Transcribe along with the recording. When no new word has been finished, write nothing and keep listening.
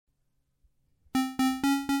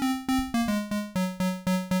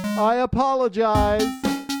I apologize.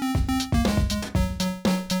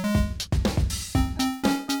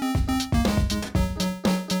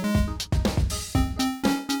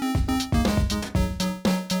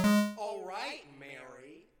 All right,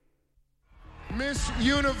 Mary. Miss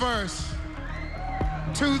Universe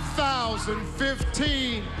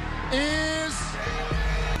 2015 is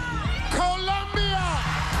Colombia.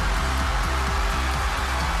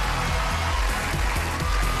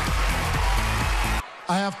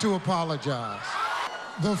 I have to apologize.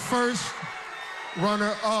 The first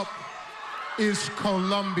runner-up is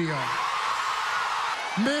Colombia.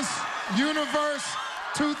 Miss Universe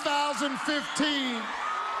 2015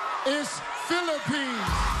 is Philippines.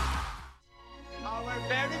 Our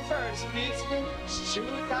very first Miss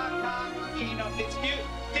Shutaka Kino Miss Beauty.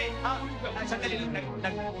 Sandali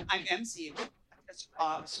lang, I'm MC.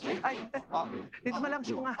 Dito mo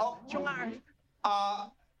lang,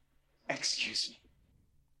 excuse me.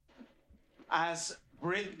 As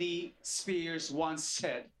Britney Spears once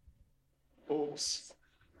said, oops,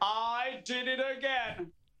 I did it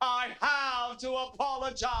again. I have to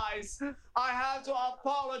apologize. I have to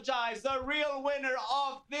apologize. The real winner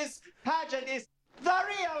of this pageant is the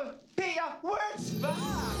real Pia Wurtzbach.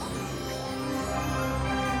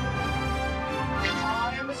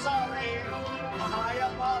 I am sorry. I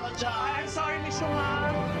apologize. I'm sorry, Miss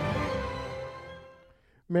Schumann.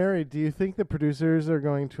 Mary, do you think the producers are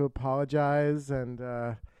going to apologize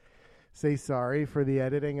and say sorry for the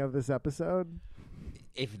editing of this episode?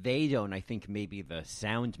 If they don't, I think maybe the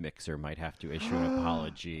sound mixer might have to issue an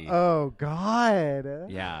apology. Oh, God.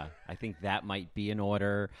 Yeah, I think that might be in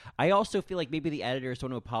order. I also feel like maybe the editors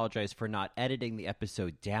want to apologize for not editing the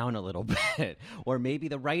episode down a little bit, or maybe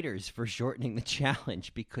the writers for shortening the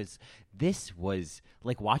challenge, because this was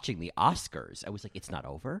like watching the Oscars. I was like, it's not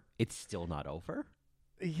over? It's still not over?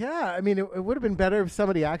 Yeah, I mean, it would have been better if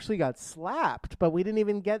somebody actually got slapped, but we didn't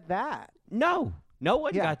even get that. No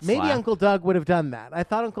one got maybe slapped. Uncle Doug would have done that. I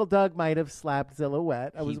thought Uncle Doug might have slapped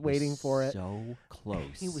Silhouette. I was waiting for it. So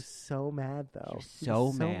close. He was so mad, though. He was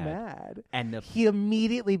so mad. mad. And he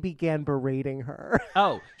immediately began berating her.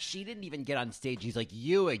 Oh, she didn't even get on stage. He's like,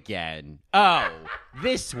 you again. Oh,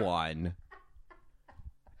 this one.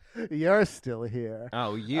 You're still here.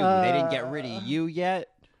 Oh, you. They didn't get rid of you yet?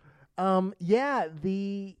 Yeah,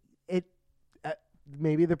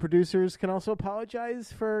 maybe the producers can also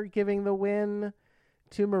apologize for giving the win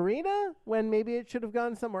to Marina when maybe it should have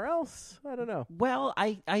gone somewhere else. I don't know. Well,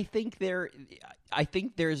 I think there's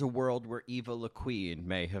a world where Eva LaQueen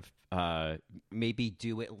may have maybe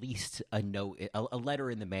do at least a note, a letter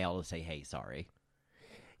in the mail to say, hey, sorry.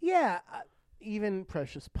 Yeah, even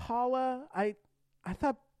Precious Paula. I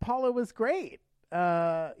thought Paula was great.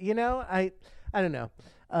 I don't know.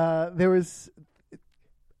 There was,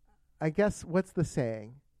 I guess, what's the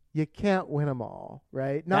saying? You can't win them all,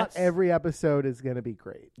 right? Not every episode is going to be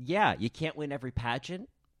great. Yeah, you can't win every pageant.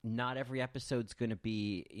 Not every episode's going to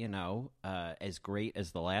be, as great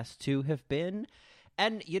as the last two have been.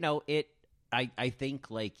 And, I think,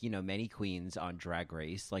 like, many queens on Drag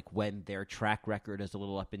Race, like, when their track record is a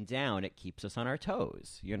little up and down, it keeps us on our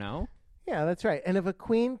toes, Yeah, that's right. And if a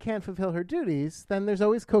queen can't fulfill her duties, then there's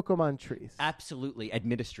always Coco Montrese. Absolutely.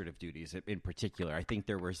 Administrative duties in particular. I think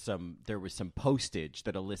there was some postage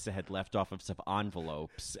that Alyssa had left off of some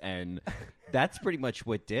envelopes, and that's pretty much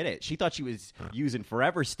what did it. She thought she was using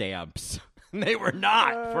forever stamps. They were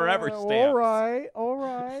not forever stamps. All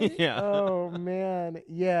right. Yeah. Oh, man.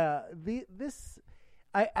 Yeah.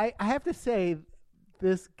 I have to say,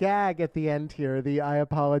 this gag at the end here, the I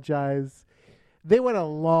apologize, they went a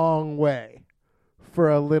long way for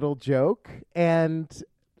a little joke, and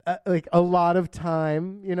like a lot of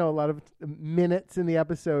time, a lot of minutes in the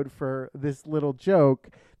episode for this little joke,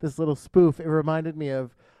 this little spoof. It reminded me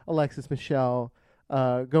of Alexis Michelle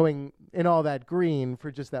going in all that green for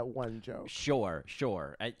just that one joke. Sure.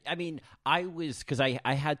 I mean, because I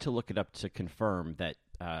had to look it up to confirm that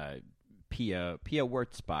Pia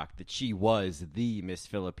Wurtzbach, that she was the Miss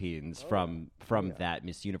Philippines from that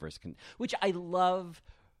Miss Universe, which I love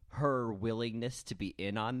her willingness to be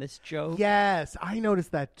in on this joke. Yes, I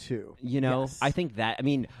noticed that too. Yes. I think that,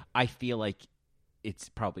 I feel like it's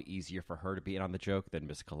probably easier for her to be in on the joke than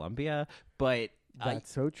Miss Columbia, but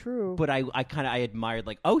that's so true. But I admired,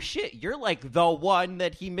 like, oh shit, you're like the one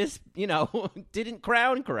that he didn't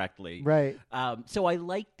crown correctly. Right. So I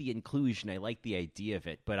like the inclusion. I like the idea of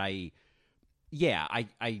it, but I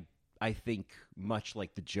think much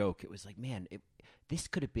like the joke, it was like, man, this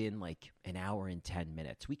could have been like an hour and 10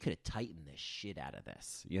 minutes. We could have tightened the shit out of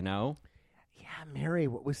this, Yeah, Mary,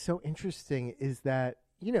 what was so interesting is that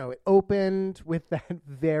it opened with that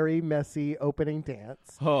very messy opening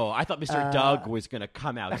dance. Oh, I thought Mr. Doug was going to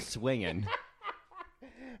come out swinging.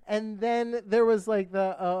 And then there was like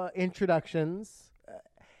the introductions.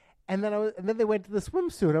 And then they went to the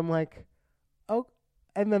swimsuit. I'm like, oh,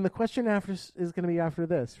 and then the question after is going to be after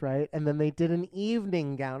this, right? And then they did an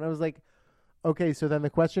evening gown. I was like, okay, so then the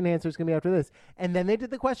question and answer is going to be after this. And then they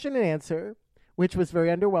did the question and answer, which was very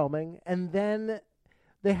underwhelming. And then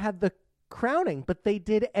they had the crowning, but they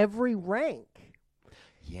did every rank.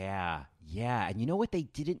 Yeah. And you know what they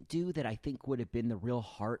didn't do that I think would have been the real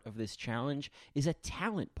heart of this challenge is a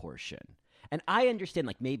talent portion. And I understand,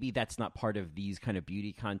 like, maybe that's not part of these kind of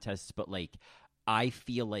beauty contests, but, like, I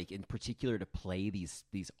feel like in particular to play these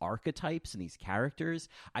archetypes and these characters,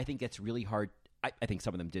 I think it's really hard. I think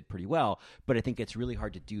some of them did pretty well, but I think it's really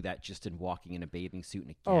hard to do that just in walking in a bathing suit and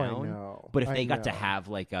a gown. Oh, I know. But if they got to have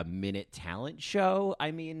like a minute talent show, I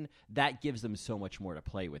mean, that gives them so much more to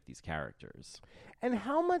play with these characters. And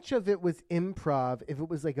how much of it was improv if it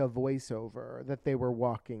was like a voiceover that they were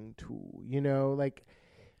walking to, like,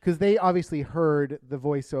 because they obviously heard the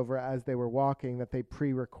voiceover as they were walking that they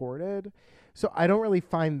pre-recorded. So I don't really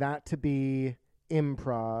find that to be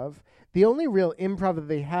improv. The only real improv that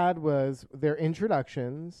they had was their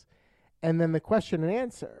introductions and then the question and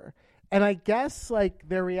answer. And I guess like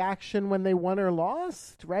their reaction when they won or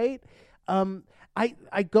lost, right?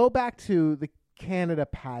 I go back to the Canada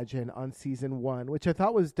pageant on season 1, which I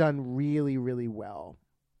thought was done really, really well.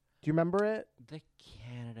 Do you remember it? The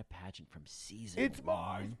Canada pageant from season It's 1.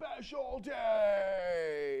 my special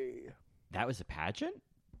day. That was a pageant?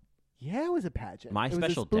 Yeah, it was a pageant. My It was a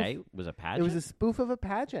Special spoof- Day was a pageant? It was a spoof of a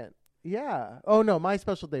pageant. Yeah. Oh, no, My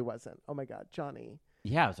Special Day wasn't. Oh, my God, Johnny.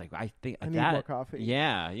 Yeah, I was like, I think I need that. more coffee.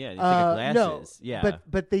 Yeah. You think of glasses. No, Yeah.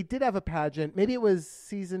 but they did have a pageant. Maybe it was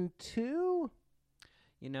season 2.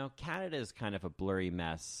 Canada is kind of a blurry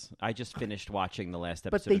mess. I just finished watching the last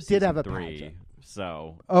But episode they of did season have a 3. pageant.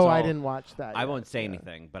 So Oh, so I didn't watch that. I yet. won't say Yeah.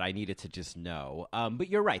 anything, but I needed to just know. But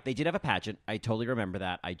you're right. They did have a pageant. I totally remember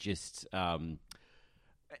that. I just and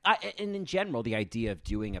in general, the idea of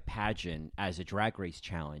doing a pageant as a drag race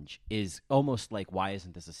challenge is almost like, why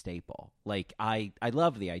isn't this a staple? Like, I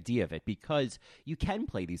love the idea of it because you can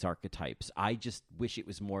play these archetypes. I just wish it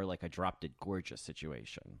was more like a Drop Dead Gorgeous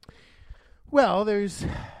situation. Well,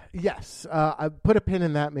 yes. I put a pin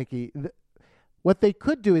in that, Mickey. What they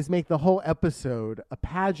could do is make the whole episode a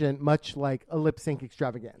pageant, much like a lip sync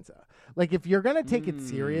extravaganza. Like, if you're going to take it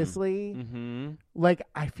seriously, like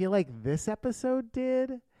I feel like this episode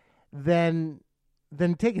did, then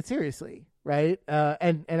take it seriously, right?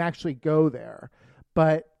 And actually go there.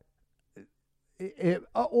 But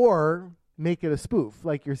or make it a spoof,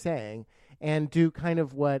 like you're saying, and do kind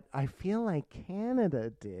of what I feel like Canada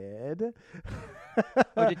did.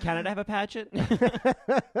 Oh, did Canada have a pageant?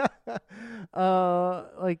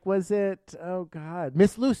 Like, was it, oh God,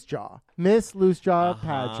 Miss Loosejaw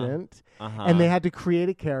pageant. And they had to create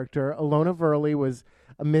a character. Alona Verley was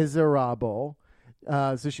a miserable.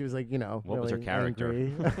 So she was like, What really was her character?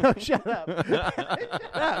 angry. Oh, shut up.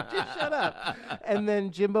 Just shut up. And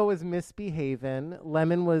then Jimbo was Misbehavin'.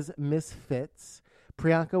 Lemon was Misfits.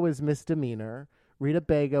 Priyanka was Misdemeanor. Rita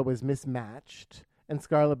Bega was Mismatched. And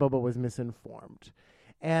Scarlett Bobo was Misinformed.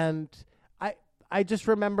 And I just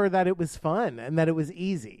remember that it was fun and that it was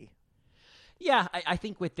easy. Yeah, I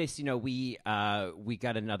think with this, we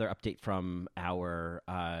got another update from our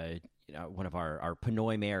one of our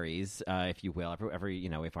Pinoy Marys, if you will. Every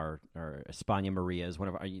if our España Maria is one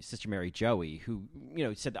of our Sister Mary Joey, who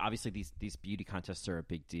said that obviously these beauty contests are a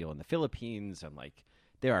big deal in the Philippines, and like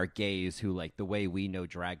there are gays who, like, the way we know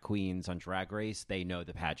drag queens on Drag Race, they know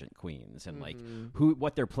the pageant queens, and like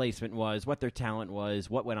what their placement was, what their talent was,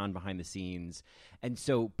 what went on behind the scenes. And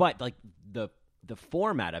so, but like the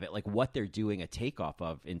format of it, like what they're doing a takeoff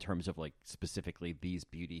of in terms of like specifically these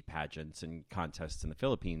beauty pageants and contests in the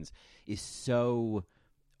Philippines is so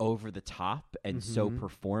over the top and so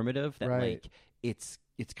performative that Right. like it's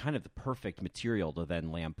kind of the perfect material to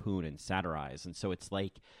then lampoon and satirize. And so it's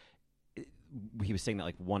like, he was saying that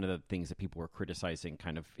like one of the things that people were criticizing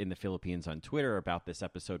kind of in the Philippines on Twitter about this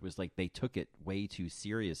episode was like they took it way too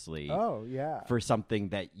seriously. Oh, yeah. For something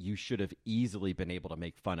that you should have easily been able to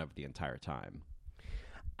make fun of the entire time.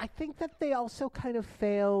 I think that they also kind of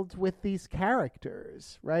failed with these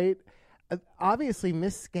characters, right? Obviously,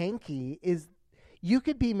 Miss Skanky is... You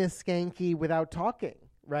could be Miss Skanky without talking,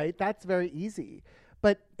 right? That's very easy.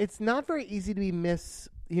 But it's not very easy to be Miss,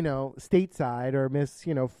 stateside or Miss,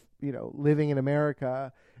 living in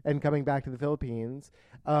America and coming back to the Philippines,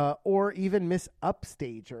 or even Miss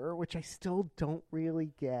Upstager, which I still don't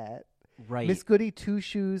really get. Right. Miss Goody Two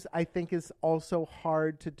Shoes, I think, is also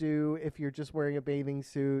hard to do if you're just wearing a bathing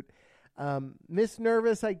suit. Miss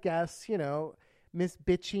Nervous, I guess, Miss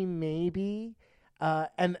Bitchy, maybe.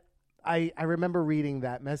 And I remember reading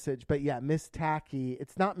that message, but yeah, Miss Tacky.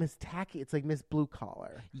 It's not Miss Tacky. It's like Miss Blue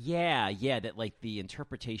Collar. Yeah, that like the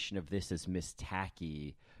interpretation of this as Miss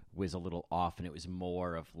Tacky was a little off, and it was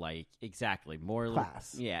more of like more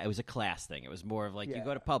class. Yeah, it was a class thing. It was more of like Yeah. you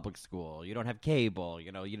go to public school, you don't have cable,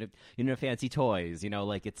 you don't have fancy toys,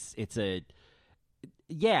 like it's a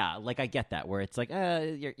like I get that where it's like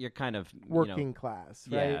you're kind of Working class,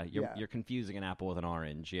 right? You're confusing an apple with an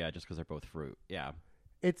orange, just because they're both fruit, yeah.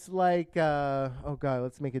 It's like, oh God,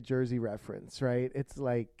 let's make a Jersey reference, right? It's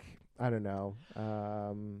like, I don't know,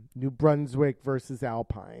 New Brunswick versus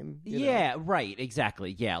Alpine. you know? Yeah, right,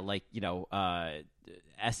 exactly. Yeah, like,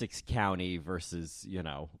 Essex County versus,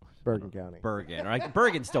 Bergen County. Bergen. Or like,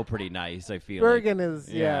 Bergen's still pretty nice, I feel Bergen like. is,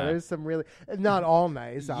 there's some really, not all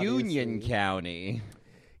nice, obviously. Union County.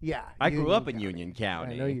 Yeah. I grew up in County. Union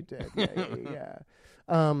County. I know you did. Yeah.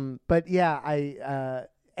 But yeah,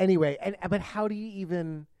 anyway, but how do you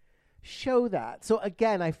even show that? So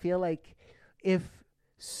again, I feel like if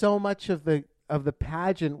so much of the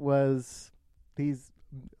pageant was these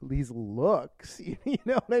looks, you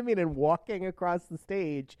know what I mean, and walking across the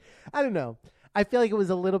stage, I don't know. I feel like it was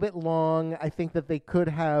a little bit long. I think that they could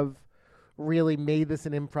have really made this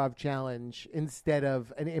an improv challenge instead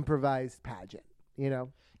of an improvised pageant, Yeah.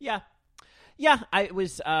 It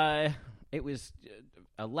was a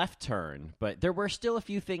left turn, but there were still a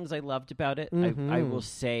few things I loved about it. Mm-hmm. I will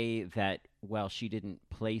say that while she didn't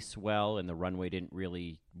place well and the runway didn't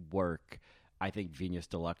really work, I think Venus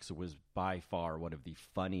Deluxe was by far one of the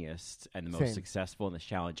funniest and the most Same. successful in this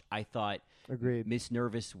challenge. I thought Agreed. Miss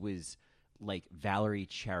Nervous was like Valerie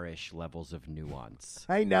Cherish levels of nuance.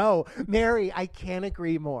 I know. Mary, I can't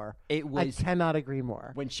agree more. It was I cannot agree more.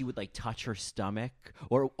 when she would like touch her stomach,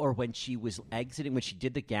 or when she was exiting, when she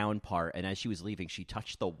did the gown part, and as she was leaving, she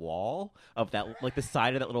touched the wall of that, like the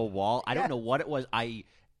side of that little wall. I don't know what it was.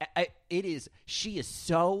 She is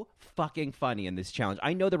so fucking funny in this challenge.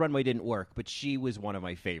 I know the runway didn't work, but she was one of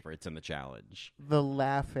my favorites in the challenge. The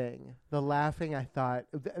laughing, I thought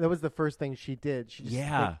that was the first thing she did. She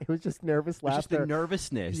just, it was just nervous It was laughter. just the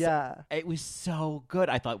nervousness. Yeah. It was so good.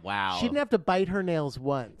 I thought, wow. She didn't have to bite her nails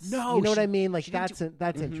once. No, you know what she- I mean? Like she didn't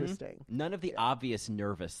that's Mhm. interesting. None of the obvious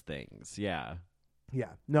nervous things. Yeah.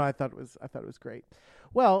 Yeah. No, I thought it was great.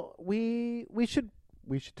 Well, we should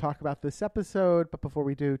talk about this episode, but before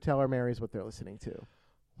we do, tell our Marys what they're listening to.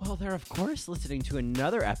 Well, they're of course listening to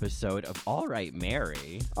another episode of All Right,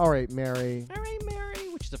 Mary. All right, Mary. All Right, Mary,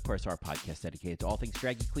 which is of course our podcast dedicated to all things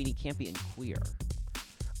draggy, queenie, campy, and queer.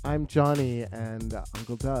 I'm Johnny, and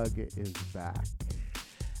Uncle Doug is back.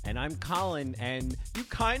 And I'm Colin, and you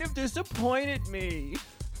kind of disappointed me.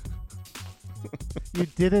 You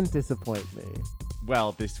didn't disappoint me.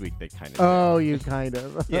 Well, this week they kind of Oh, you kind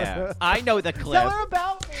of. Yeah, I know the clip. Tell her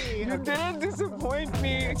about me. You didn't disappoint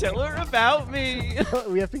me. Tell her about me.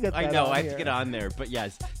 We have to get that I know, on I have here. to get on there. But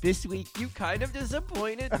yes, this week you kind of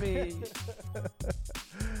disappointed me.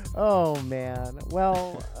 Oh man.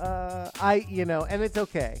 Well, and it's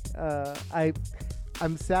okay.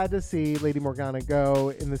 I'm sad to see Lady Morgana go,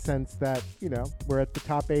 in the sense that, we're at the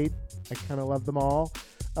top 8. I kind of love them all.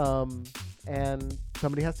 And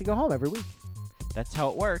somebody has to go home every week. That's how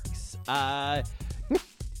it works.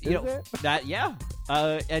 Is it? That, yeah.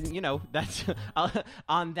 And that's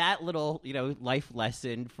on that little, life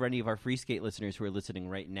lesson for any of our Free Skate listeners who are listening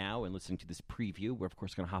right now and listening to this preview. We're of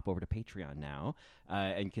course going to hop over to Patreon now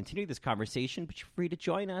and continue this conversation, but you're free to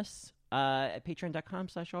join us at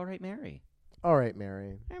patreon.com/allrightmary. All right,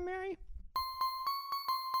 Mary. Hey, Mary.